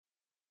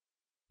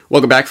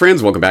Welcome back,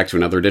 friends. Welcome back to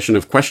another edition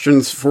of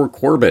Questions for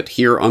Corbett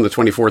here on the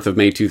 24th of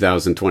May,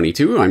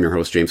 2022. I'm your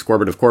host, James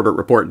Corbett of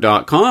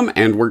CorbettReport.com,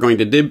 and we're going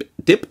to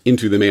dip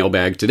into the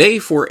mailbag today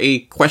for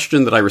a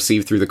question that I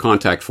received through the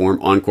contact form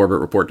on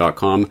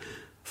CorbettReport.com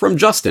from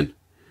Justin,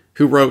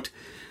 who wrote,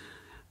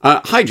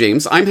 Hi,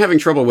 James. I'm having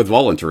trouble with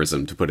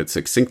voluntarism, to put it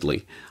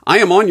succinctly. I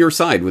am on your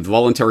side with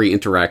voluntary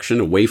interaction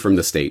away from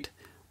the state.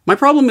 My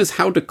problem is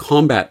how to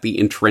combat the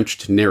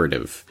entrenched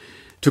narrative.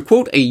 To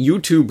quote a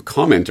YouTube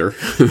commenter,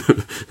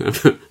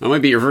 that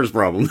might be your first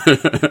problem.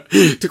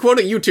 To quote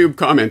a YouTube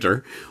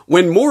commenter,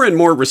 when more and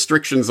more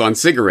restrictions on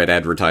cigarette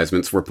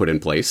advertisements were put in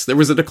place, there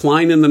was a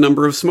decline in the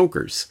number of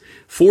smokers.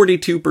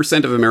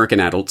 42% of American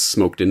adults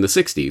smoked in the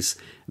 60s.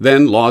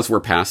 Then laws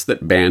were passed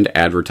that banned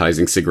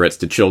advertising cigarettes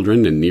to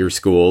children and near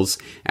schools,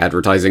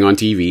 advertising on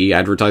TV,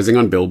 advertising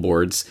on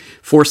billboards,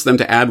 forced them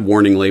to add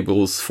warning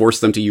labels,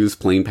 forced them to use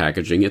plain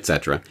packaging,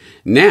 etc.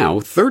 Now,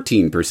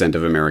 13%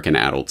 of American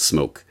adults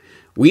smoke.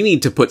 We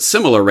need to put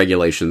similar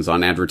regulations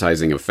on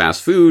advertising of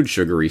fast food,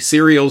 sugary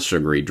cereals,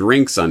 sugary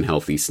drinks,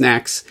 unhealthy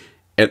snacks,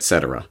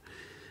 etc.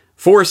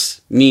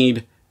 Force,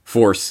 need,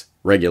 force,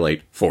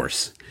 regulate,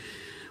 force.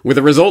 With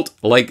a result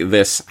like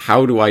this,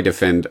 how do I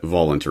defend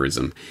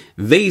voluntarism?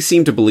 They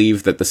seem to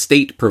believe that the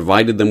state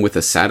provided them with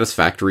a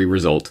satisfactory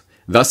result,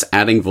 thus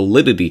adding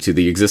validity to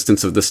the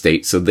existence of the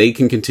state so they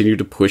can continue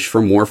to push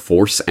for more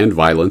force and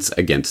violence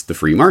against the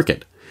free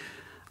market.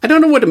 I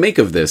don't know what to make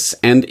of this,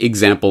 and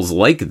examples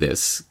like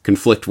this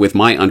conflict with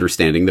my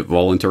understanding that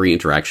voluntary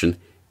interaction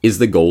is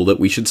the goal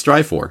that we should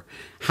strive for.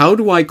 How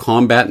do I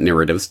combat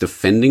narratives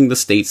defending the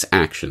state's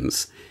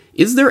actions?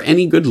 Is there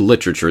any good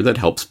literature that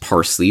helps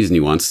parse these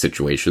nuanced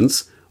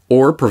situations,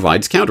 or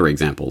provides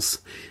counterexamples?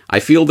 I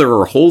feel there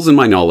are holes in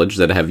my knowledge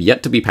that have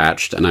yet to be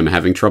patched, and I'm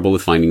having trouble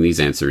with finding these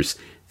answers.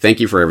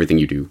 Thank you for everything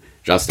you do,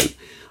 Justin.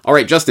 All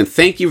right, Justin,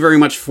 thank you very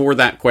much for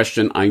that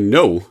question. I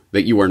know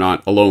that you are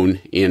not alone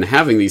in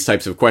having these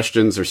types of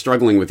questions or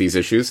struggling with these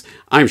issues.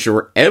 I'm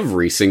sure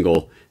every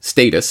single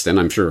statist, and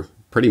I'm sure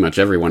pretty much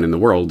everyone in the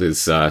world,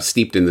 is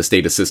steeped in the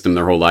statist system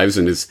their whole lives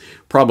and is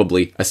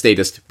probably a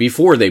statist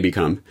before they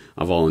become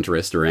a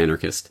voluntarist or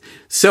anarchist.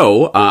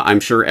 So I'm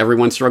sure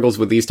everyone struggles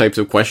with these types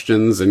of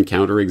questions and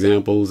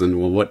counterexamples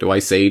and, well, what do I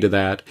say to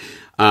that?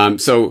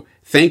 So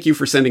thank you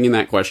for sending in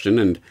that question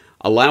and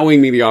allowing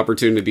me the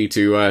opportunity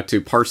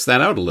to parse that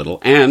out a little.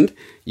 And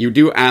you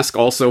do ask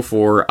also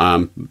for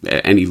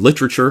any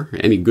literature,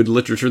 any good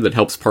literature that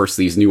helps parse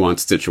these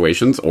nuanced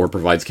situations or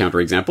provides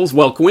counterexamples.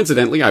 Well,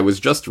 coincidentally, I was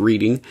just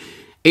reading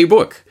a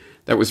book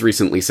that was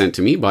recently sent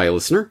to me by a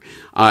listener.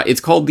 It's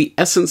called The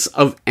Essence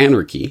of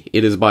Anarchy.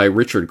 It is by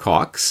Richard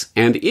Cox,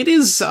 and it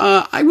is,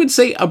 I would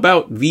say,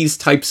 about these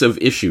types of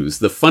issues,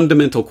 the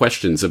fundamental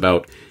questions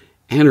about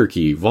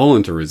anarchy,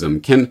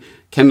 voluntarism. Can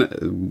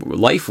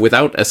life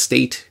without a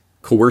state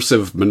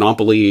coercive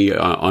monopoly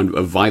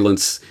of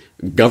violence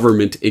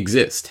government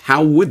exist?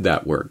 How would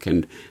that work?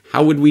 And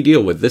how would we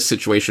deal with this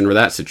situation or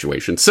that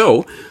situation?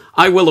 So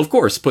I will, of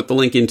course, put the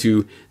link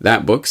into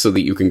that book so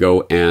that you can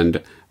go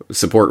and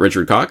support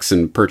Richard Cox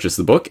and purchase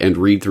the book and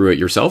read through it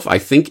yourself. I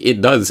think it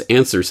does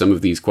answer some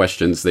of these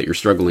questions that you're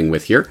struggling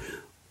with here.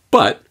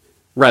 But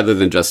rather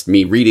than just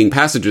me reading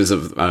passages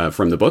of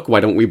from the book,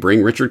 why don't we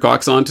bring Richard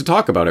Cox on to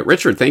talk about it?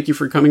 Richard, thank you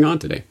for coming on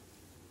today.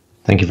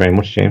 Thank you very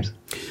much, James.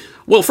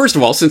 Well, first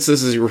of all, since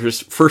this is your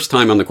first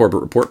time on the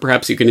Corbett Report,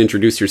 perhaps you can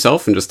introduce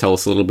yourself and just tell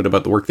us a little bit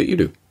about the work that you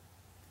do.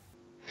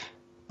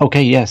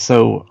 Okay, yeah,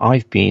 so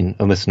I've been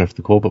a listener of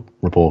the Corbett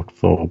Report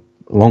for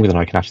longer than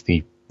I can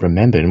actually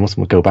remember. It must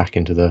go back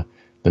into the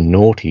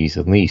noughties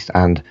at least,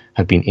 and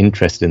had been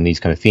interested in these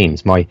kind of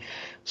themes. My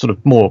sort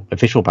of more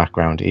official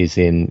background is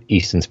in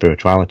Eastern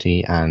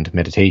spirituality and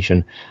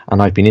meditation,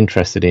 and I've been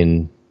interested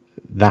in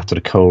that sort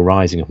of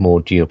co-arising of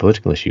more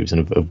geopolitical issues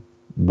and have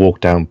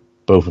walked down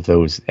both of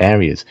those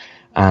areas,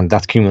 and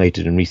that's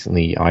accumulated. And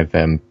recently I've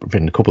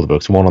written a couple of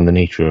books, one on the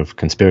nature of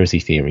conspiracy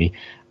theory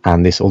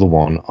and this other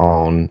one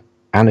on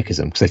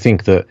anarchism, because I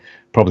think that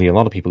probably a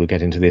lot of people who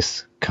get into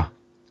this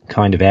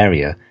kind of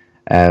area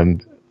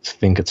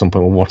think at some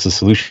point, well, what's the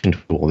solution to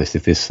all this?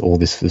 If this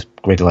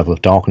greater level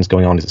of darkness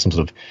going on, is it some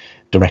sort of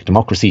direct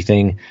democracy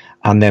thing?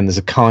 And then there's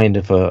a kind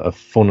of a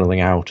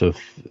funneling out of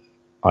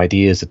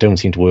ideas that don't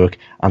seem to work,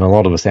 and a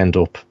lot of us end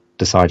up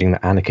deciding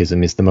that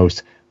anarchism is the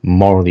most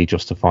morally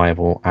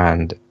justifiable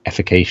and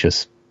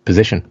efficacious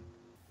position.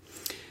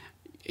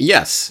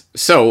 Yes.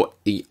 So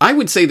I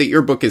would say that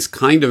your book is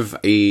kind of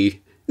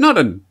not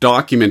a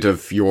document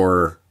of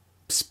your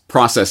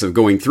process of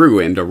going through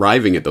and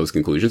arriving at those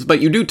conclusions,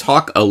 but you do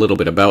talk a little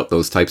bit about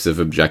those types of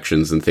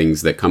objections and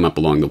things that come up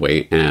along the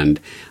way,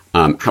 and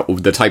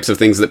the types of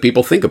things that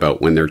people think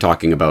about when they're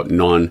talking about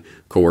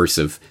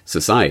non-coercive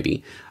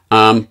society.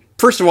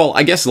 First of all,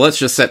 I guess let's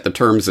just set the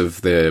terms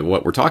of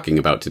what we're talking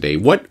about today.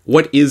 What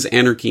is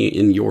anarchy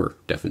in your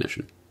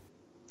definition?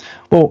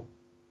 Well,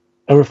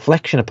 a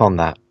reflection upon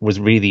that was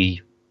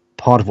really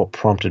part of what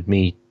prompted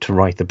me to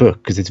write the book,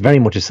 because it's very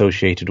much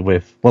associated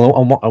with, well,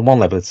 on one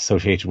level, it's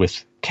associated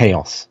with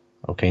chaos,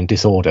 okay, and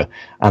disorder.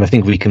 And I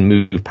think we can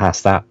move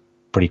past that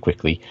pretty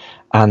quickly.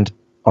 And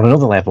on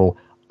another level,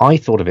 I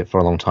thought of it for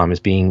a long time as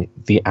being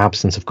the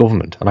absence of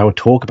government, and I would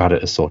talk about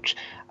it as such.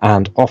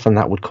 And often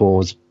that would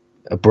cause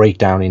a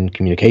breakdown in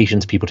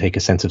communications. People take a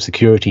sense of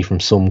security from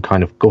some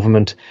kind of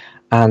government.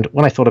 And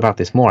when I thought about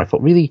this more, I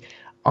thought, really,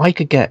 I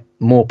could get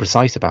more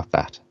precise about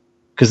that.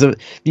 Because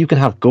you can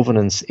have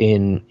governance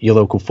in your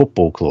local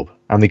football club,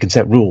 and they can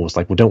set rules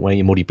like, well, don't wear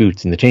your muddy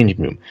boots in the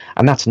changing room.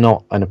 And that's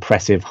not an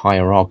oppressive,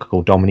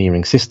 hierarchical,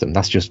 domineering system.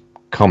 That's just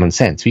common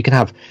sense. We can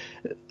have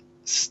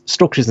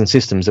structures and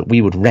systems that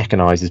we would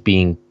recognize as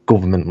being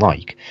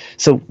government-like.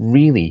 So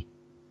really,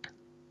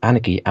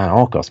 anarchy,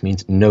 anarchos,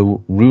 means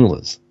no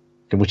rulers,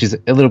 which is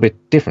a little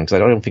bit different,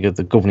 because I don't think of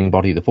the governing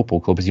body of the football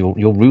club as your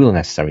ruler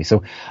necessary.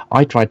 So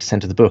I tried to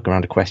center the book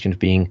around a question of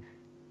being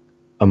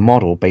a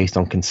model based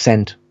on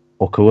consent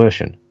or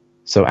coercion.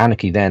 So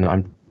anarchy, then,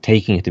 I'm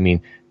taking it to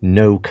mean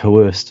no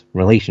coerced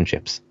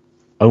relationships,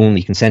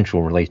 only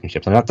consensual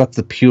relationships. And that's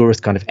the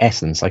purest kind of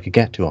essence I could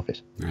get to of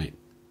it. Right.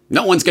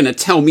 No one's going to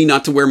tell me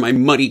not to wear my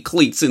muddy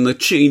cleats in the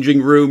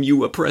changing room,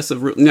 you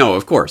oppressive... No,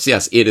 of course,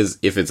 yes, it is.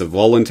 If it's a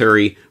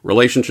voluntary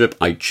relationship,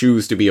 I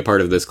choose to be a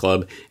part of this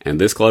club,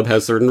 and this club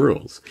has certain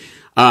rules.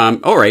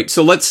 All right,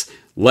 so let's,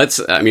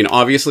 I mean,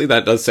 obviously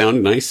that does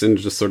sound nice in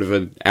just sort of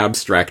an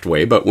abstract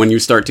way, but when you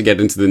start to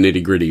get into the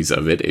nitty-gritties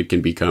of it, it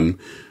can become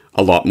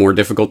a lot more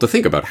difficult to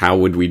think about. How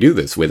would we do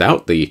this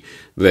without the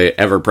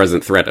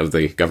ever-present threat of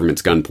the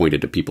government's gun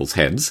pointed at people's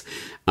heads?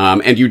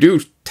 And you do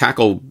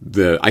tackle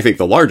I think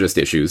the largest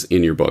issues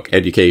in your book: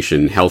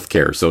 education,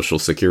 healthcare, social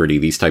security,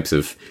 these types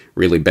of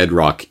really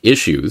bedrock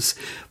issues.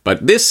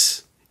 But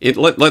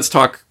let's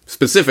talk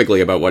specifically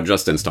about what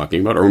Justin's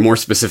talking about, or more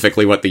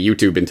specifically what the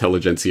YouTube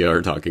intelligentsia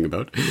are talking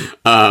about.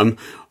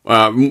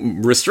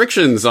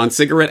 Restrictions on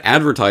cigarette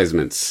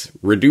advertisements,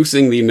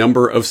 reducing the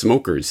number of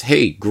smokers.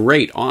 Hey,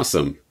 great,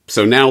 awesome.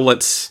 So now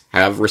let's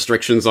have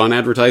restrictions on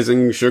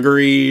advertising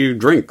sugary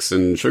drinks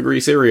and sugary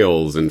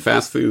cereals and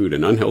fast food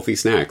and unhealthy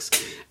snacks.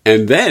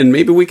 And then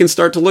maybe we can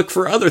start to look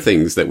for other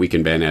things that we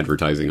can ban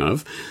advertising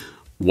of.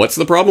 What's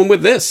the problem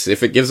with this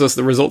if it gives us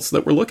the results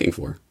that we're looking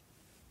for?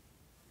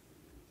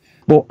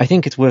 Well, I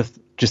think it's worth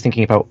just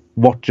thinking about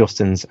what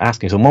Justin's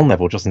asking. So on one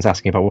level, Justin's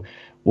asking about,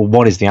 well,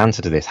 what is the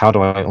answer to this? How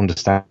do I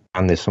understand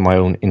this for my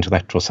own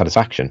intellectual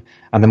satisfaction?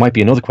 And there might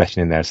be another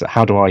question in there. So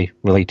how do I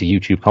relate to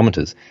YouTube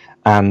commenters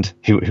and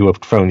who are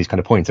throwing these kind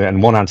of points?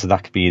 And one answer to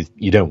that could be is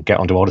you don't get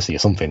onto Odyssey or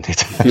something.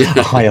 It's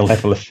a higher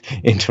level of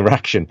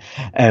interaction.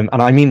 And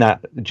I mean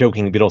that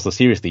jokingly, but also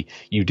seriously.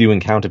 You do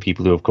encounter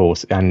people who, of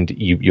course, and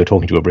you're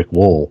talking to a brick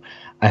wall.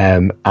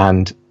 And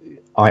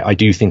I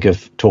do think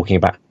of talking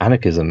about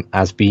anarchism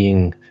as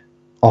being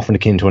often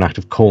akin to an act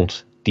of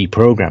cult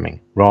deprogramming,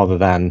 rather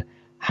than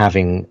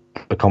having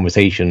a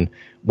conversation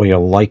where you're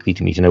likely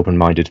to meet an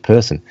open-minded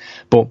person.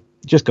 But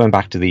just going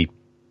back to the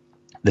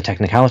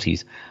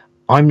technicalities,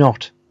 I'm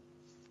not,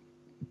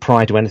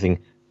 prior to anything,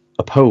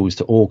 opposed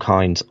to all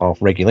kinds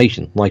of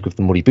regulation, like with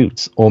the muddy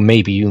boots. Or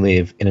maybe you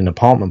live in an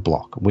apartment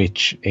block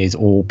which is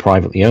all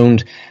privately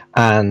owned,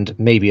 and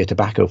maybe a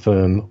tobacco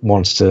firm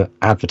wants to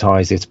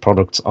advertise its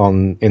products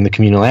in the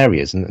communal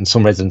areas, and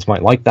some residents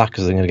might like that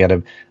because they're going to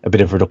get a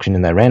bit of reduction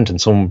in their rent, and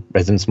some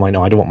residents might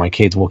know, I don't want my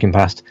kids walking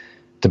past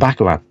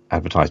tobacco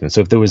advertisements.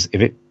 So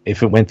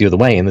if it went the other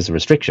way and there's a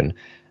restriction,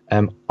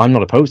 I'm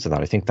not opposed to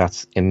that. I think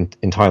that's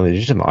entirely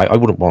legitimate. I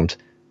wouldn't want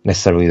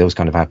necessarily those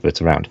kind of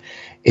adverts around.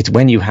 It's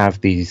when you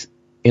have these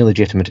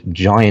illegitimate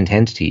giant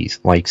entities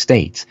like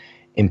states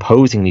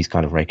imposing these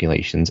kind of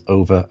regulations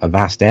over a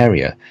vast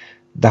area,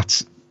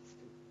 that's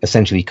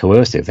essentially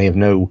coercive. They have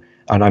no,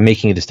 and I'm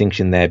making a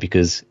distinction there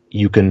because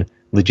you can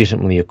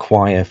legitimately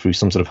acquire through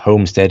some sort of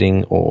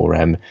homesteading or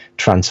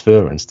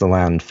transference the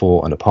land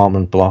for an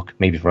apartment block,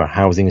 maybe for a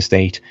housing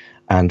estate,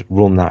 and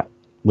run that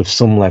with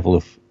some level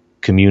of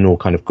communal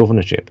kind of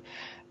governorship.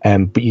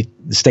 But the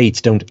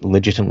states don't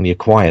legitimately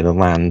acquire the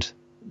land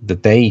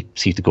that they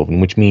seek to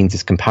govern, which means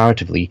it's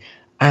comparatively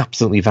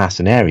absolutely vast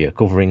an area,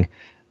 covering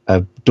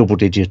a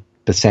double-digit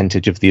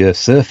percentage of the Earth's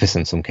surface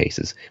in some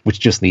cases, which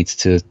just leads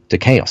to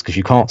chaos, because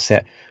you can't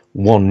set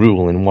one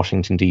rule in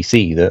Washington,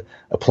 D.C. that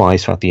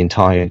applies throughout the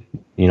entire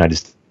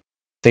United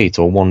States,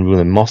 or one rule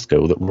in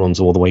Moscow that runs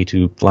all the way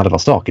to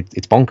Vladivostok.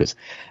 It's bonkers.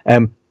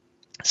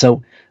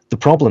 So the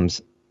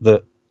problems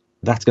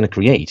that's going to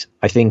create,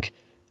 I think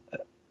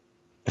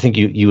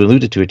you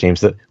alluded to it,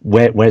 James, that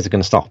where's it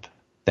going to stop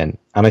then?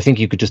 And I think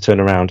you could just turn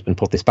around and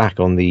put this back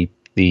on the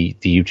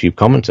YouTube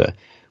commenter.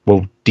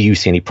 Well, do you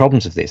see any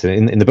problems with this?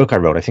 And in the book I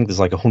wrote, I think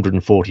there's like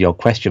 140 odd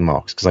question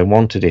marks, because I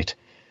wanted it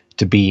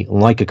to be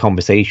like a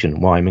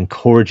conversation where I'm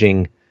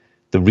encouraging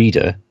the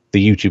reader,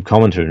 the YouTube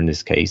commenter in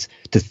this case,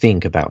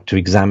 to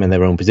examine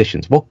their own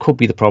positions. What could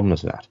be the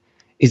problems with that?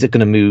 Is it going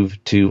to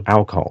move to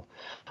alcohol?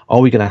 Are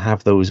we going to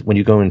have those, when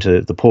you go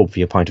into the pub for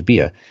your pint of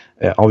beer,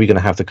 are we going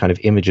to have the kind of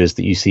images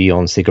that you see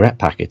on cigarette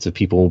packets of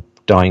people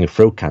dying of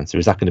throat cancer?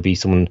 Is that going to be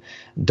someone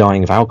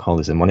dying of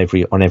alcoholism on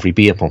every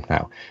beer pump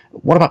now?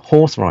 What about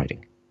horse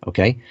riding?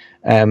 Okay,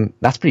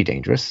 that's pretty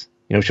dangerous.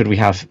 Should we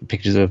have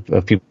pictures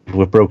of people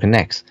with broken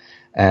necks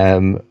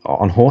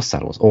on horse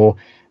saddles? Or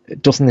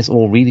doesn't this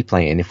all really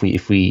play in? If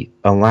we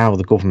allow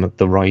the government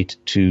the right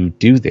to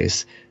do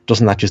this,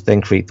 doesn't that just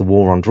then create the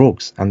war on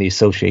drugs and the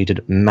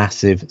associated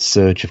massive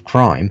surge of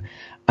crime?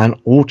 And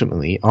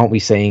ultimately, aren't we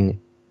saying,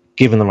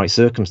 given the right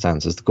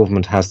circumstances, the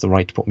government has the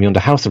right to put me under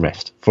house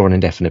arrest for an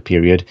indefinite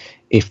period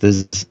if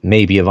there's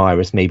maybe a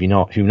virus, maybe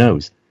not, who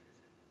knows?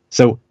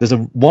 So there's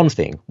one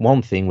thing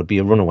would be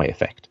a runaway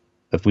effect.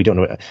 If we don't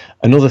know it.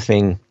 Another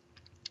thing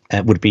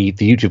would be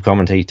the YouTube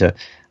commentator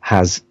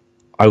has,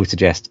 I would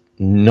suggest,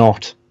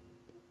 not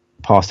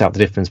parsed out the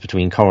difference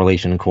between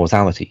correlation and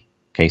causality.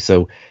 Okay,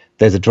 so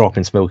there's a drop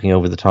in smoking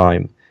over the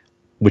time,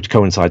 which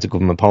coincides with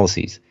government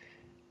policies.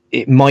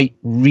 It might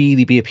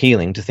really be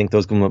appealing to think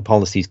those government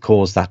policies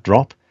caused that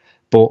drop,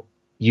 but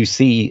you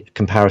see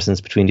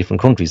comparisons between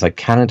different countries. Like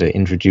Canada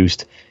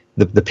introduced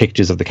the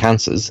pictures of the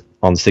cancers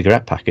on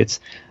cigarette packets,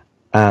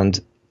 and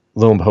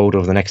lo and behold,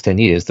 over the next 10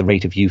 years, the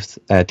rate of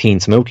teen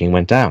smoking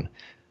went down.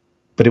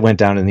 But it went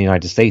down in the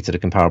United States at a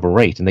comparable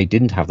rate, and they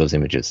didn't have those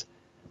images.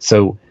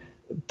 So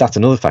that's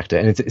another factor.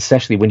 And it's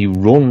especially when you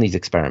run these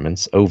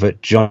experiments over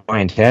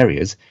giant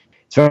areas,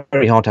 it's very,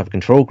 very hard to have a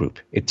control group.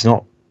 It's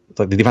not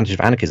like the advantage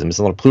of anarchism is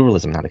a lot of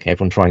pluralism,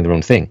 everyone trying their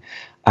own thing.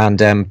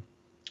 And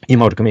you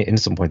might have come in at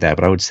some point there,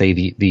 but I would say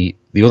the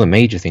other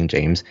major thing,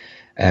 James,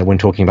 when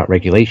talking about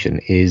regulation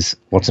is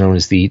what's known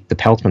as the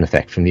Peltzman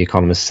effect from the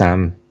economist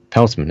Sam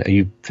Peltzman. Are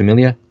you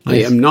familiar? I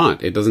am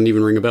not. It doesn't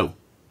even ring a bell.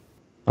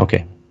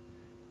 Okay.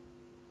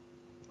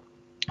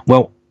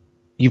 Well,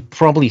 you've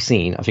probably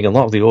seen, I think a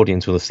lot of the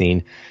audience will have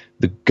seen,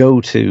 the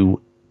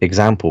go-to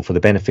example for the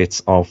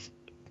benefits of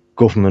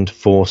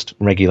government-forced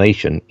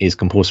regulation is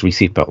compulsory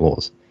seatbelt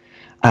laws.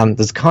 And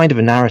there's kind of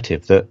a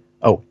narrative that,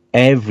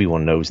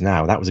 everyone knows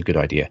now that was a good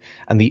idea.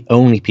 And the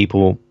only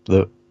people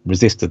that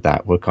resisted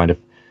that were kind of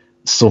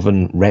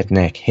southern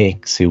redneck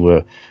hicks who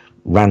were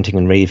ranting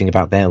and raving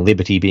about their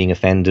liberty being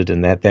offended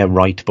and their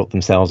right to put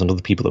themselves and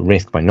other people at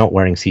risk by not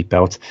wearing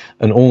seatbelts.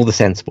 And all the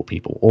sensible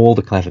people, all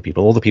the clever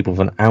people, all the people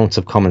with an ounce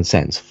of common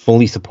sense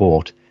fully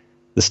support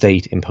the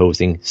state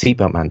imposing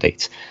seatbelt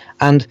mandates.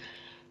 And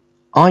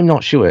I'm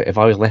not sure if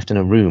I was left in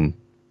a room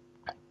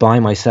by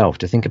myself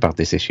to think about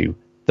this issue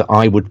that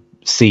I would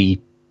see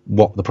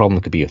what the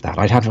problem could be with that.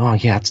 I'd have,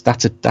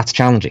 that's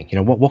challenging.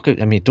 What could,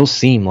 it does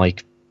seem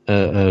like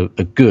a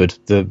good,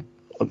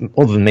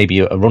 other than maybe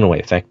a runaway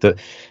effect, that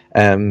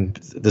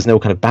there's no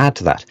kind of bad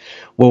to that.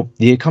 Well,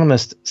 the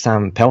economist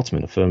Sam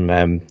Peltzman from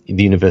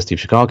the University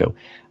of Chicago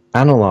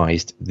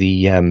analysed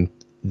the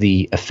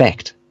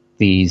effect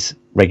these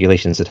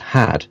regulations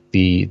had,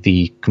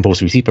 the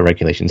compulsory seatbelt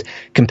regulations,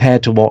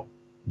 compared to what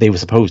they were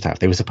supposed to have.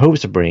 They were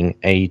supposed to bring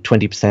a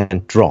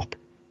 20% drop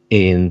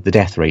in the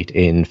death rate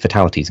in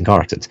fatalities and car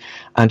accidents.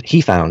 And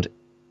he found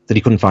that he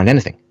couldn't find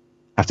anything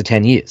after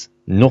 10 years.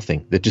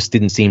 Nothing. There just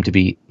didn't seem to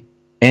be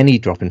any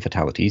drop in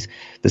fatalities.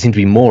 There seemed to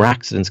be more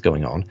accidents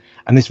going on,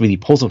 and this really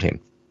puzzled him.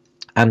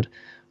 And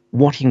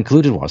what he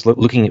concluded was,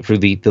 looking at it through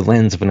the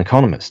lens of an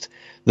economist,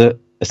 that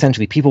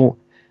essentially people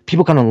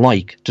kind of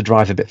like to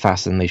drive a bit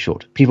faster than they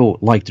should. People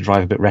like to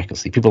drive a bit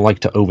recklessly. People like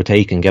to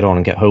overtake and get on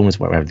and get home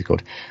wherever they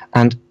could.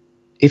 And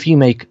if you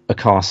make a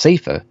car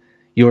safer,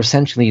 you're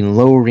essentially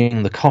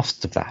lowering the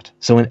costs of that.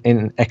 So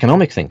in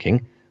economic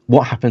thinking,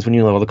 what happens when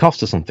you lower the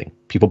cost of something?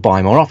 People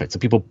buy more of it. So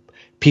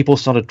people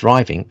started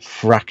driving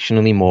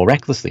fractionally more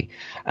recklessly.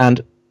 And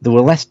there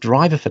were less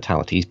driver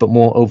fatalities, but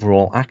more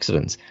overall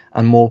accidents.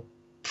 And more,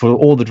 for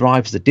all the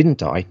drivers that didn't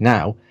die,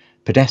 now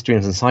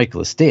pedestrians and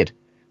cyclists did.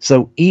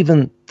 So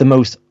even the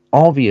most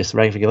obvious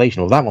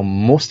regulation, that one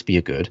must be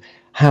a good,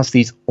 has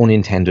these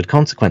unintended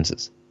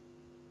consequences.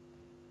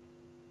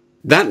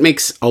 That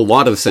makes a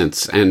lot of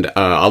sense, and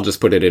I'll just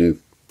put it in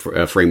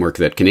a framework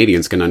that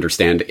Canadians can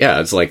understand.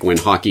 Yeah, it's like when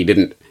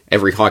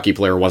every hockey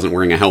player wasn't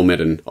wearing a helmet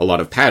and a lot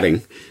of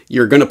padding.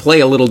 You're going to play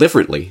a little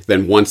differently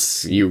than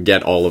once you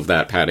get all of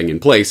that padding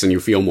in place and you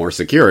feel more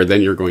secure,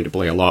 then you're going to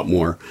play a lot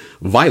more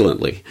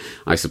violently,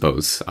 I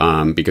suppose,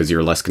 because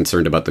you're less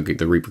concerned about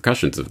the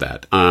repercussions of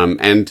that.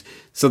 And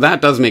so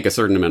that does make a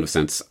certain amount of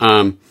sense.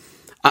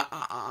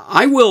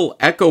 I will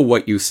echo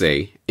what you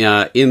say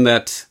in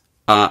that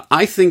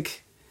I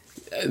think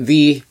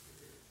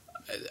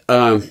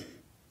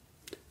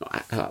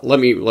let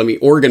me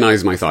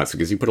organize my thoughts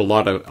because you put a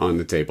lot on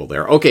the table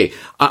there. Okay,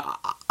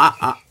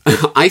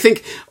 I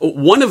think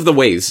one of the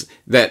ways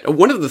that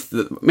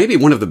maybe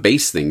one of the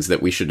base things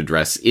that we should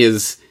address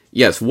is,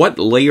 yes, what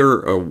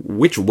layer or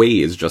which way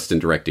is Justin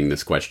directing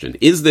this question?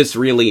 Is this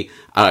really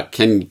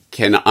can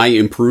I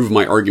improve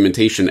my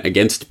argumentation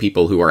against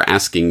people who are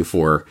asking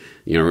for,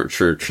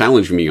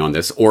 challenge me on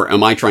this, or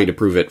am I trying to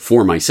prove it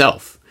for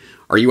myself?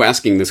 Are you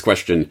asking this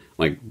question,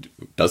 like,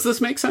 does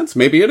this make sense?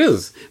 Maybe it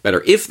is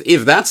better. If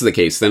that's the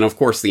case, then of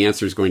course the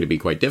answer is going to be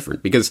quite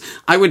different. Because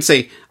I would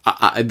say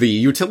the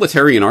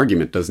utilitarian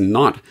argument does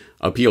not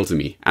appeal to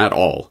me at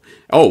all.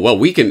 Oh, well,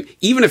 we can,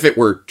 even if it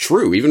were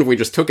true, even if we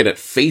just took it at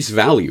face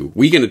value,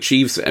 we can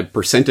achieve a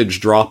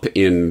percentage drop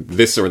in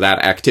this or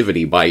that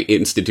activity by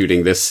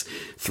instituting this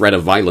threat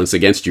of violence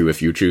against you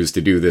if you choose to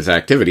do this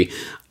activity.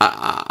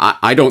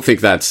 I don't think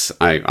that's,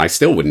 I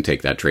still wouldn't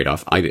take that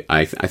trade-off.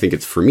 I think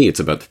it's, for me, it's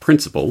about the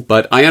principle,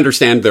 but I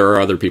understand there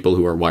are other people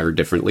who are wired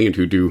differently and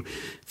who do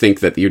think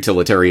that the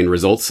utilitarian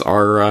results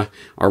are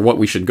what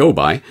we should go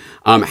by.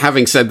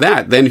 Having said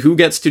that, then who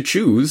gets to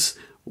choose,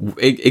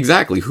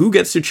 exactly, who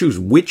gets to choose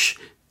which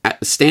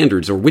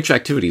standards or which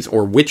activities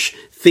or which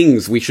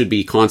things we should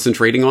be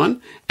concentrating on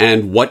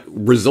and what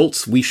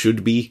results we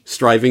should be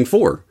striving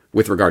for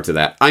with regard to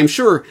that? I'm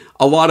sure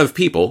a lot of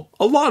people,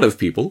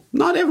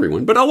 not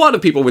everyone, but a lot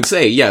of people would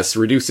say, yes,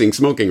 reducing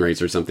smoking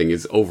rates or something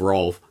is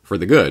overall for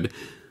the good.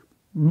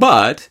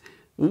 But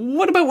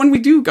what about when we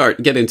do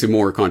get into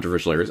more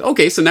controversial areas?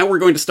 Okay, so now we're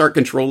going to start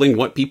controlling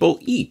what people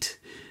eat.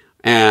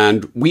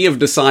 And we have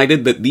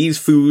decided that these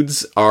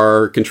foods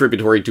are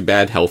contributory to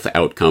bad health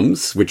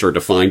outcomes, which are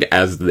defined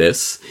as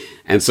this.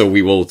 And so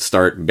we will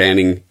start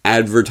banning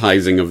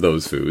advertising of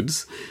those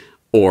foods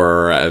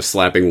or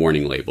slapping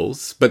warning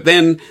labels. But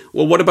then,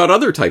 well, what about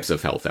other types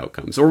of health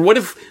outcomes? Or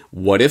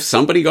what if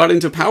somebody got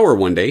into power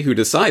one day who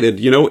decided,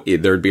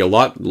 there'd be a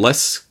lot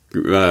less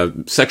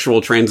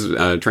sexual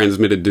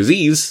transmitted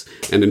disease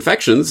and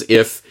infections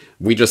if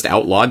we just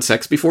outlawed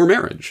sex before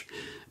marriage?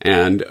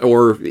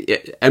 Or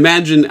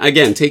imagine,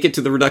 again, take it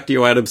to the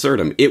reductio ad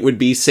absurdum. It would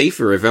be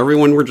safer if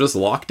everyone were just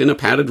locked in a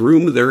padded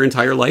room their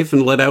entire life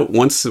and let out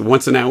once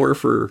an hour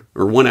or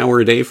 1 hour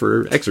a day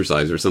for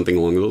exercise or something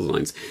along those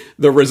lines.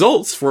 The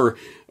results for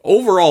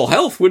overall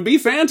health would be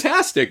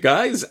fantastic,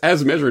 guys,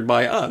 as measured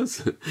by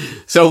us.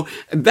 So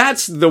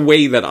that's the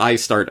way that I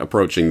start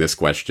approaching this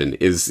question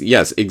is,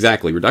 yes,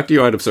 exactly,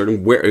 reductio ad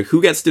absurdum,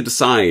 who gets to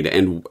decide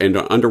and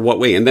under what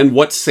way? And then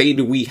what say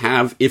do we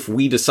have if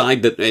we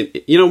decide that,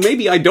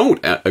 maybe I don't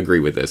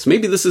agree with this.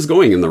 Maybe this is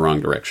going in the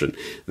wrong direction.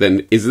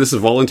 Then is this a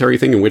voluntary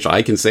thing in which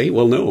I can say,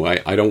 well, no,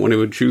 I don't want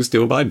to choose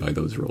to abide by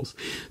those rules.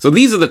 So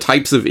these are the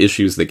types of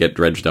issues that get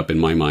dredged up in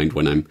my mind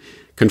when I'm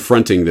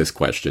confronting this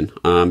question.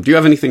 Do you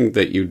have anything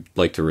that you'd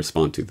like to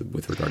respond to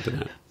with regard to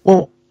that?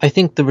 Well, I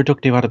think the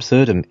reductio ad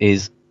absurdum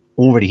is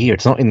already here.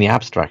 It's not in the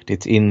abstract.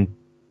 It's in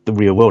the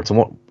real world.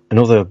 So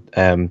another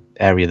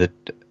area that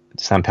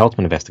Sam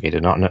Peltzman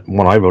investigated, not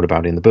one I wrote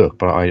about in the book,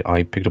 but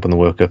I picked up on the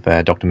work of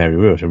Dr. Mary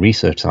Ruwart, a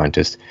research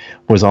scientist,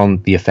 was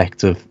on the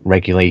effects of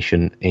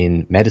regulation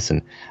in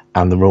medicine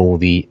and the role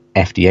the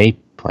FDA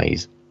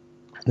plays,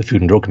 the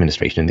Food and Drug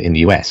Administration in the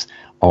US,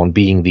 on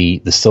being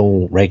the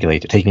sole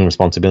regulator, taking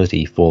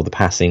responsibility for the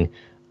passing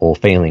or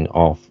failing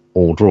of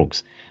all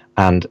drugs.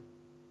 And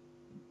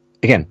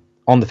again,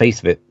 on the face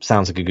of it,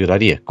 sounds like a good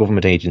idea.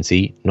 Government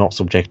agency, not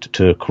subject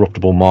to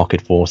corruptible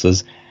market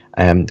forces,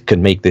 could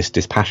make this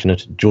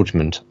dispassionate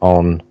judgment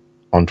on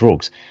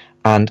drugs.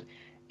 And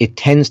it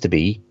tends to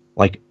be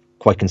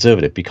quite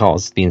conservative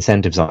because the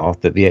incentives are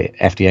that the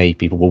FDA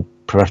people will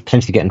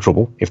potentially get in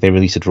trouble if they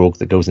release a drug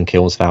that goes and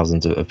kills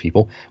thousands of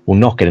people, will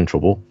not get in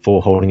trouble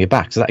for holding it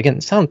back. So that,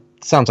 again,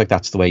 sounds like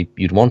that's the way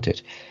you'd want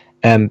it.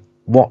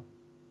 What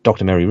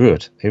Dr. Mary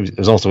Ruwart, who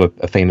was also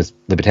a famous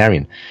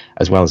libertarian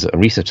as well as a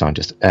research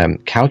scientist,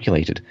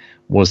 calculated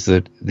was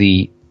that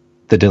the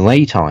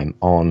delay time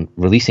on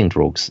releasing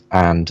drugs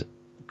and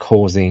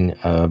causing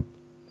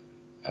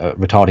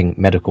retarding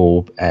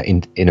medical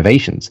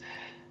innovations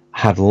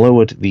had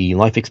lowered the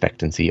life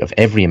expectancy of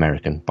every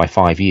American by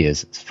 5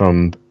 years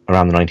from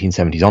around the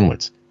 1970s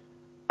onwards.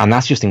 And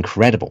that's just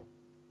incredible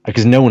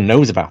because no one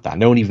knows about that.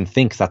 No one even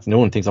thinks that. No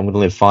one thinks I'm going to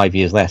live 5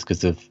 years less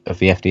because of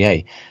the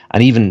FDA.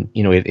 And even,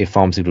 if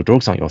pharmaceutical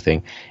drugs aren't your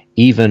thing,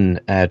 even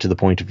to the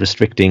point of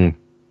restricting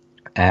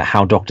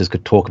how doctors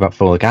could talk about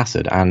folic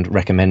acid and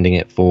recommending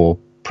it for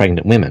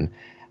pregnant women.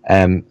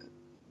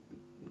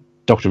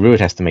 Dr.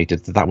 Ruwart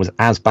estimated that was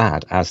as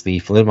bad as the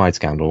thalidomide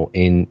scandal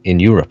in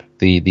Europe,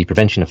 the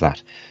prevention of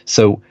that.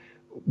 So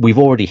we've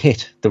already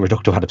hit the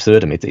reductio ad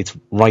absurdum. It's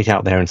right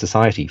out there in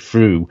society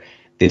through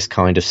this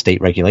kind of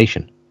state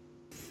regulation.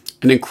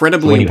 An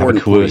incredibly when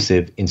important you have a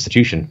coercive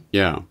institution.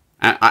 Yeah.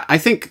 I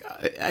think,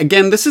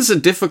 again, this is a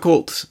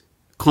difficult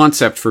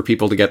concept for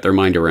people to get their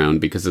mind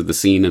around because of the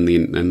seen and the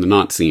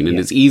not seen. And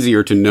it's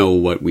easier to know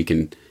what we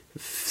can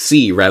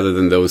see rather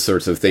than those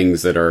sorts of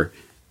things that are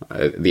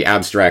the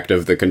abstract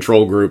of the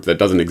control group that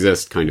doesn't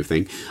exist kind of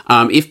thing.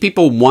 If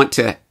people want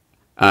to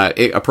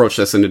approach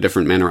this in a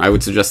different manner, I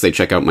would suggest they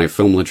check out my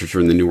film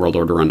literature in the New World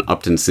Order on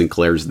Upton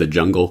Sinclair's The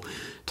Jungle,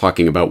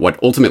 talking about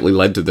what ultimately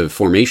led to the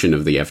formation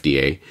of the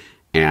FDA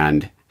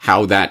and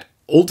how that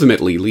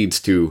ultimately leads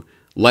to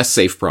less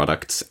safe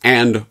products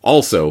and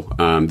also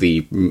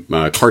the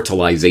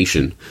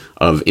cartelization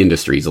of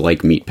industries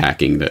like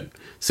meatpacking that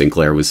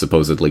Sinclair was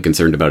supposedly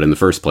concerned about in the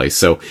first place.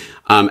 So,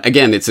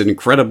 again, it's an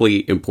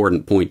incredibly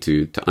important point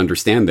to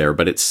understand there,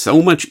 but it's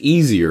so much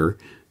easier.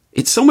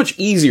 It's so much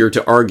easier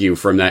to argue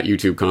from that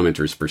YouTube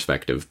commenter's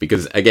perspective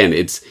because, again,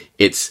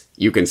 it's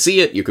you can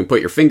see it, you can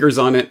put your fingers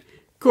on it,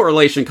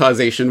 correlation,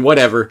 causation,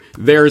 whatever.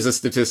 There's a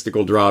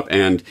statistical drop,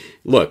 and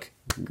look,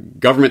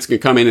 governments can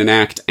come in and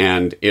act,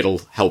 and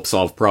it'll help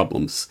solve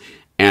problems.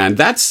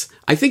 And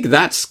I think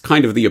that's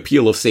kind of the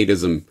appeal of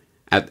sadism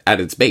at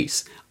its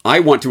base. I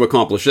want to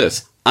accomplish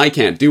this. I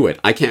can't do it.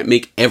 I can't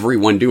make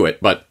everyone do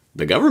it, but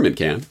the government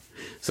can.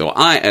 So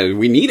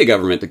we need a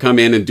government to come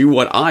in and do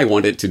what I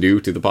want it to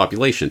do to the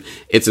population.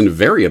 It's a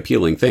very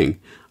appealing thing.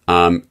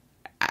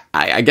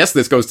 I guess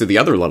this goes to the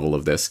other level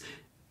of this.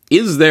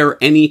 Is there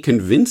any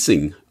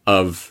convincing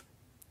of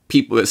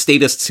people,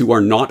 statists who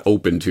are not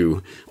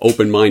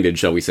open-minded,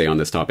 shall we say, on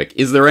this topic?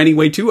 Is there any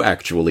way to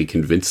actually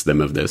convince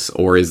them of this?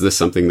 Or is this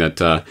something that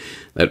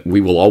that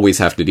we will always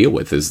have to deal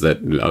with, is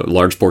that a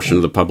large portion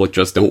of the public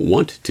just don't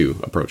want to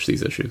approach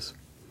these issues?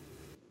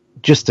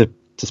 Just to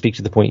speak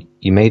to the point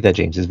you made there,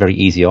 James, it's a very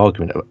easy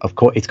argument. Of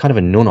course, it's kind of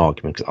a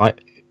non-argument, because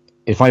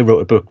if I wrote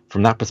a book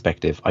from that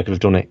perspective, I could have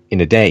done it in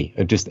a day.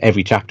 Just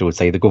every chapter would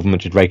say the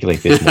government should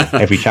regulate this more.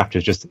 Every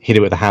chapter just hit it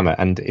with a hammer,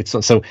 and it's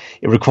so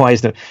it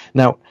requires no.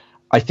 Now,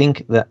 I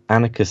think that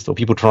anarchists or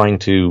people trying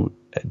to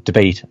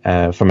debate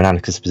from an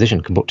anarchist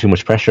position can put too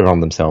much pressure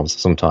on themselves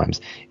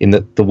sometimes, in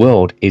that the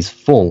world is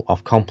full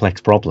of complex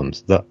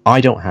problems that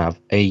I don't have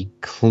a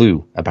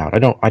clue about. I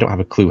don't have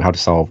a clue how to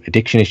solve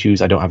addiction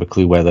issues. I don't have a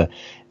clue whether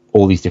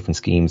all these different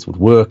schemes would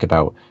work,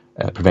 about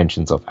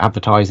preventions of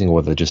advertising, or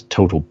whether they're just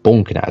total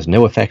bunk and it has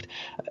no effect.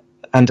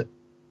 And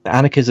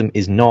anarchism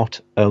is not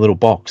a little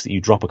box that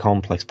you drop a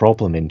complex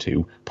problem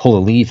into, pull a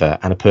lever,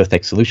 and a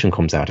perfect solution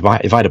comes out. If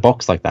I had a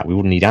box like that, we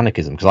wouldn't need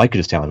anarchism, because I could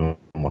just tell everyone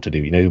what to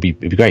do. It'd be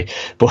great.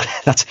 But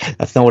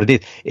that's not what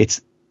it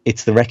is.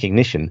 It's the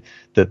recognition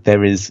that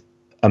there is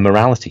a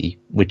morality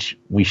which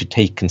we should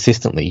take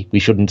consistently. We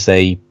shouldn't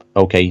say,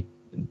 okay,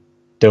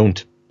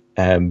 don't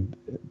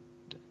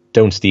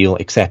steal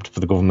except for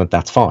the government.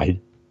 That's fine.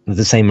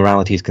 The same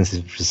morality is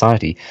consistent for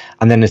society,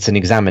 and then it's an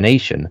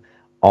examination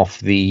of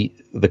the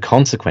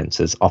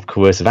consequences of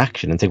coercive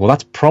action, and think, well,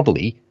 that's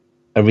probably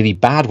a really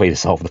bad way to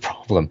solve the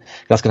problem.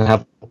 That's going to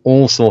have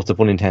all sorts of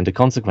unintended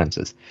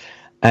consequences.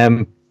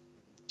 And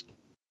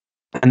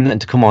then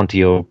to come on to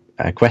your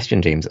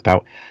question, James,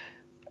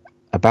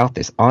 about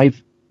this, I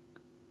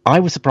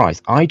was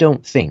surprised. I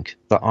don't think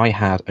that I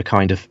had a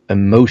kind of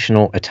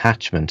emotional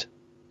attachment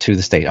to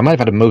the state. I might have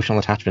had emotional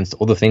attachments to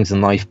other things in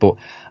life, but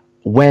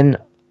when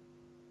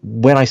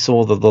I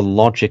saw the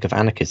logic of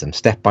anarchism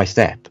step by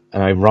step,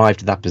 and I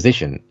arrived at that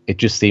position, it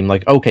just seemed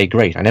like, okay,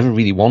 great. I never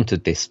really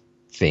wanted this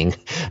thing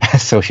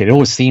associated. It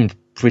always seemed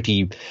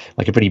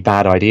like a pretty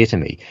bad idea to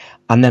me.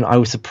 And then I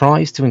was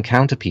surprised to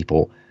encounter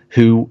people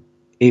who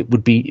it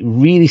would be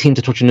really seem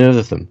to touch a nerve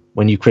of them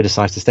when you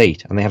criticize the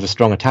state, and they have a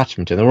strong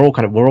attachment to it. We're all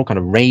kind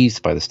of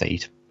raised by the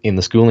state in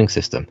the schooling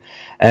system.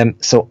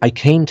 So I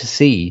came to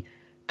see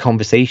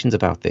conversations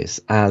about this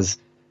as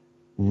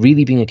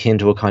really being akin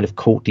to a kind of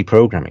cult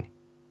deprogramming.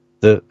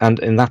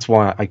 And that's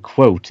why I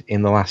quote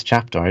in the last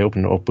chapter, I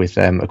open it up with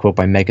a quote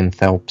by Megan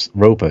Phelps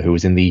Roper, who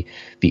was in the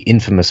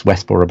infamous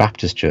Westboro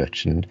Baptist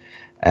Church, and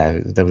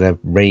they were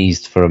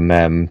raised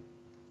from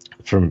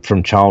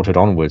childhood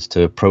onwards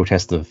to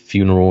protest the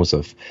funerals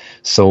of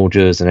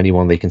soldiers and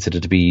anyone they consider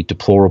to be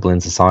deplorable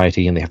in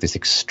society, and they have this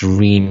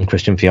extreme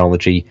Christian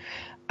theology.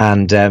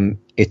 And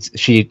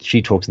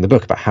she talks in the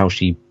book about how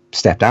she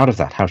stepped out of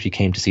that, how she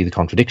came to see the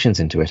contradictions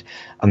into it,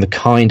 and the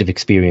kind of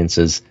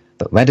experiences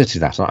that led her to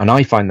that. And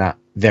I find that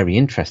very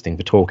interesting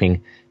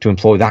to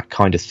employ that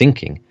kind of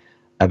thinking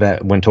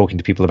about when talking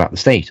to people about the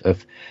state.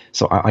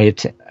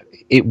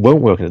 It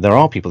won't work. There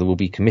are people that will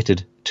be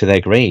committed to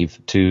their grave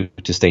to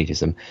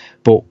statism,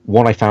 but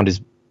what I found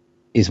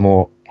is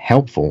more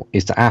helpful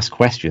is to ask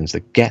questions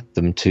that get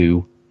them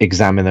to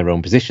examine their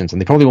own positions.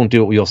 And they probably won't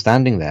do it while you're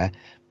standing there,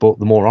 but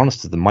the more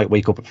honest of them might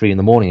wake up at 3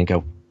 a.m. and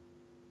go,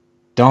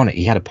 darn it,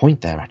 he had a point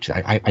there,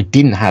 actually. I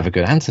didn't have a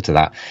good answer to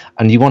that.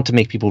 And you want to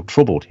make people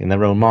troubled in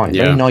their own mind.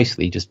 Yeah. Very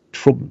nicely, just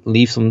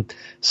leave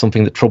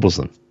something that troubles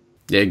them.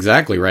 Yeah,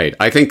 exactly right.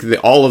 I think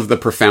all of the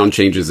profound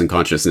changes in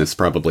consciousness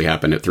probably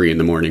happen at 3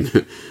 a.m.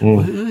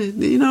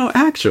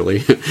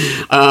 Actually.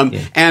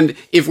 And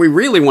if we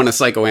really want to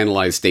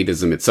psychoanalyze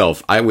statism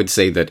itself, I would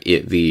say that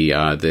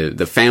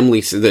the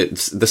family,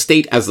 the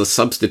state as a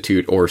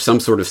substitute or some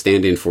sort of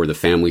stand-in for the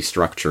family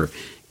structure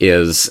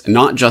is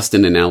not just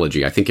an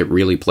analogy. I think it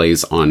really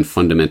plays on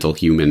fundamental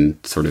human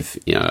sort of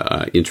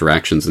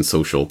interactions and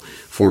social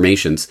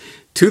formations,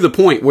 to the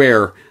point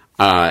where,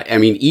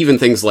 even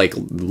things like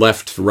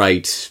left,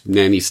 right,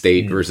 nanny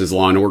state versus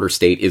law and order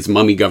state is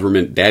mummy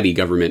government, daddy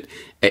government.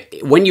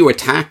 When you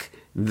attack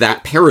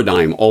that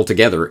paradigm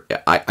altogether,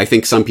 I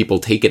think some people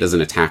take it as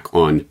an attack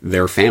on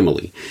their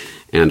family.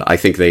 And I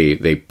think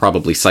they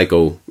probably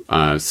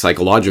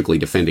psychologically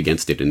defend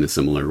against it in a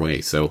similar way.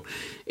 So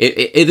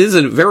it is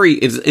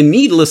a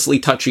needlessly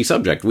touchy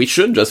subject. We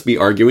should just be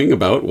arguing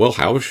about, well,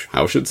 how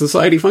should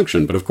society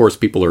function? But of course,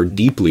 people are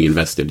deeply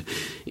invested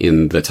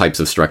in the types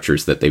of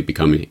structures that they've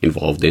become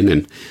involved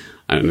in.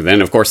 And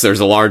then, of course,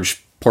 there's a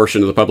large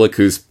portion of the public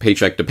whose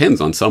paycheck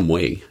depends on some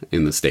way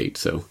in the state.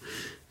 So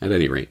at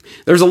any rate,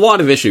 there's a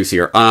lot of issues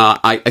here.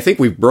 I think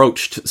we've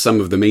broached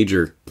some of the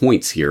major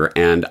points here.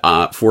 And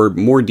for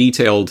more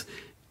detailed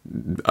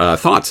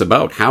thoughts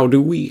about how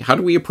do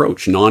we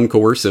approach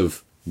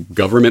non-coercive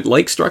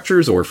government-like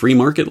structures or free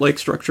market-like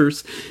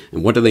structures,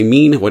 and what do they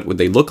mean? What would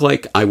they look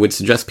like? I would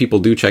suggest people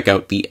do check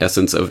out The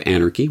Essence of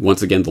Anarchy.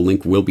 Once again, the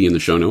link will be in the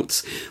show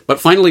notes. But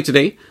finally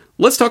today,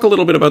 let's talk a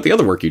little bit about the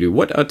other work you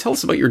do. Tell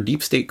us about your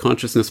Deep State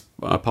Consciousness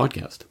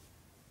podcast.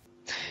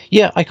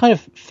 Yeah, I kind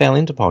of fell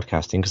into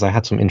podcasting because I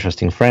had some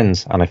interesting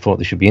friends and I thought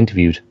they should be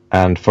interviewed.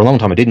 And for a long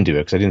time I didn't do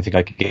it because I didn't think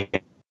I could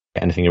get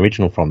anything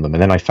original from them.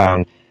 And then I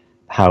found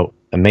how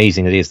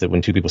amazing it is that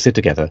when two people sit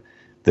together,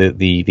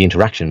 the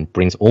interaction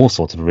brings all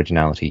sorts of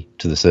originality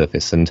to the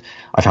surface. And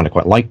I found I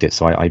quite liked it.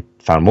 So I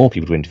found more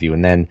people to interview.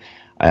 And then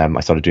I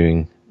started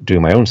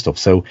doing my own stuff.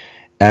 So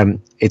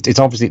it's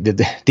obviously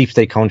the Deep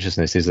State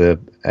Consciousness is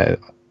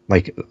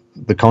like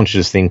the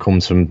consciousness thing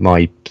comes from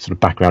my sort of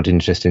background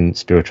interest in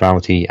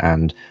spirituality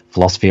and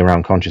philosophy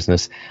around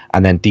consciousness,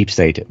 and then Deep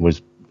State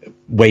was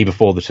way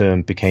before the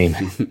term became,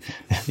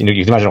 you can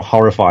imagine how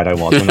horrified I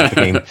was when that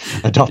became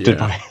adopted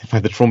by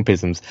the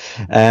Trumpisms.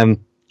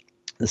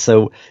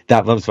 So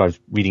that was why I was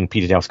reading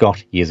Peter Dale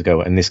Scott years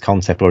ago, and this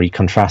concept where he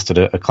contrasted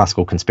a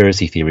classical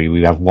conspiracy theory.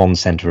 We have one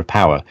center of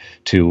power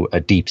to a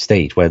deep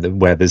state where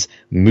there's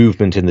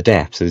movement in the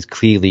depths that is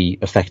clearly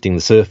affecting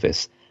the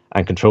surface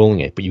and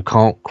controlling it, but you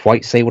can't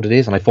quite say what it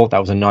is. And I thought that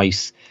was a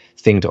nice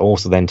thing to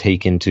also then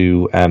take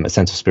into a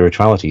sense of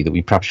spirituality that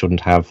we perhaps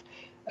shouldn't have,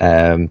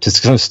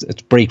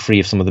 to break free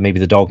of some of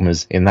the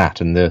dogmas in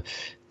that and the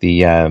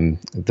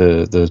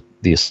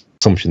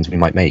assumptions we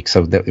might make.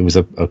 So it was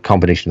a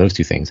combination of those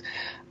two things.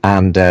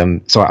 And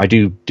so I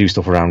do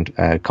stuff around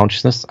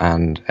consciousness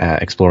and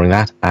exploring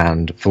that.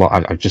 And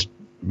I've just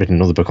written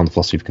another book on the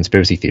philosophy of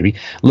conspiracy theory,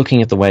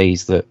 looking at the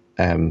ways that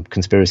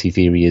conspiracy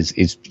theory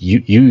is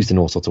used in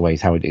all sorts of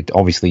ways, how it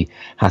obviously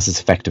has this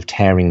effect of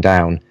tearing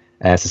down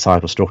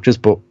societal structures,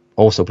 but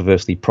also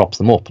perversely props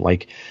them up.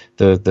 Like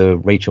the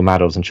Rachel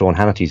Maddows and Sean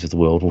Hannity's of the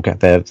world will get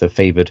their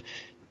favoured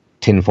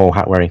tinfoil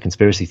hat wearing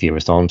conspiracy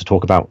theorist on to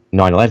talk about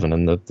 9/11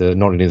 and the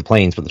not only the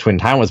planes but the Twin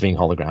Towers being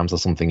holograms or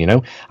something,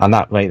 and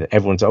that way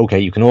everyone's okay,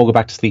 you can all go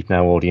back to sleep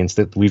now, audience,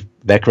 that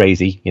they're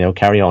crazy,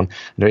 carry on.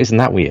 Isn't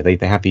that weird?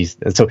 They have these,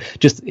 so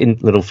just in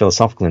little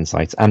philosophical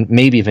insights, and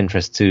maybe of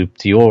interest to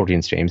your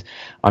audience, James.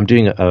 I'm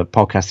doing a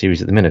podcast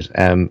series at the minute,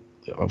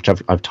 which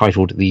I've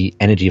titled The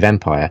Energy of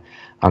Empire,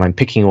 and I'm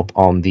picking up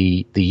on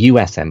the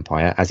US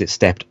empire as it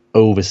stepped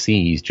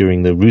overseas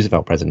during the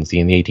Roosevelt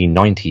presidency in the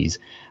 1890s,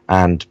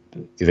 and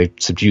they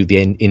subdued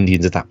the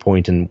Indians at that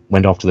point and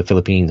went off to the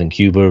Philippines and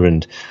Cuba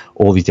and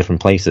all these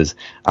different places.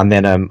 And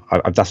then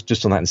that's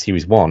just on that in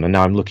series 1, and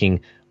now I'm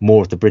looking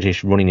more at the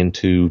British running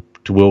into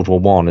World War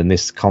One and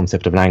this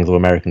concept of an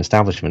Anglo-American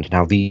establishment and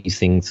how these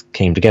things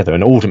came together.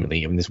 And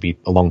ultimately, this will be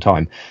a long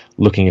time,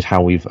 looking at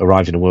how we've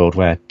arrived in a world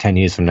where 10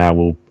 years from now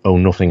we'll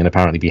own nothing and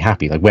apparently be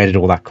happy. Like, where did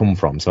all that come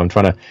from? So I'm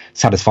trying to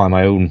satisfy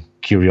my own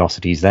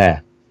curiosities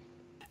there.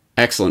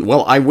 Excellent.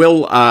 Well, I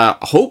will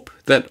hope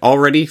that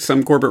already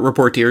some Corbett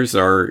reporters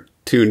are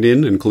tuned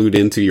in and clued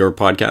into your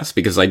podcast,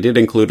 because I did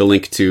include a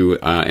link to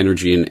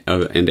Energy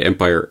of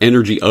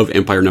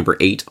Empire number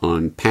 8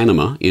 on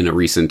Panama in a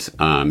recent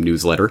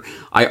newsletter.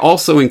 I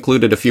also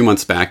included a few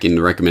months back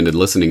in recommended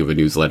listening of a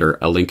newsletter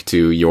a link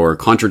to your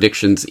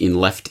Contradictions in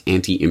Left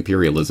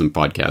Anti-Imperialism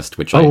podcast,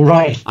 which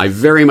I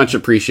very much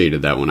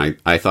appreciated that one.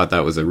 I thought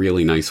that was a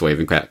really nice way of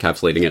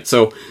encapsulating it.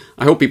 So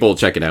I hope people will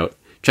check it out.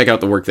 Check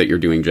out the work that you're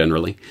doing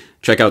generally.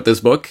 Check out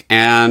this book.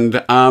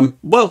 And,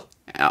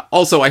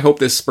 also I hope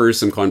this spurs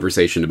some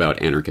conversation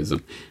about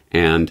anarchism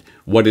and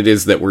what it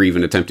is that we're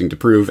even attempting to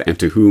prove, and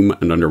to whom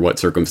and under what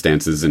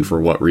circumstances and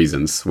for what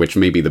reasons, which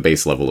may be the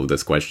base level of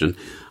this question.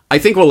 I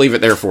think we'll leave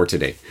it there for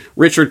today.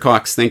 Richard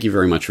Cox, thank you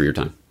very much for your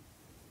time.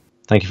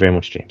 Thank you very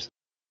much, James.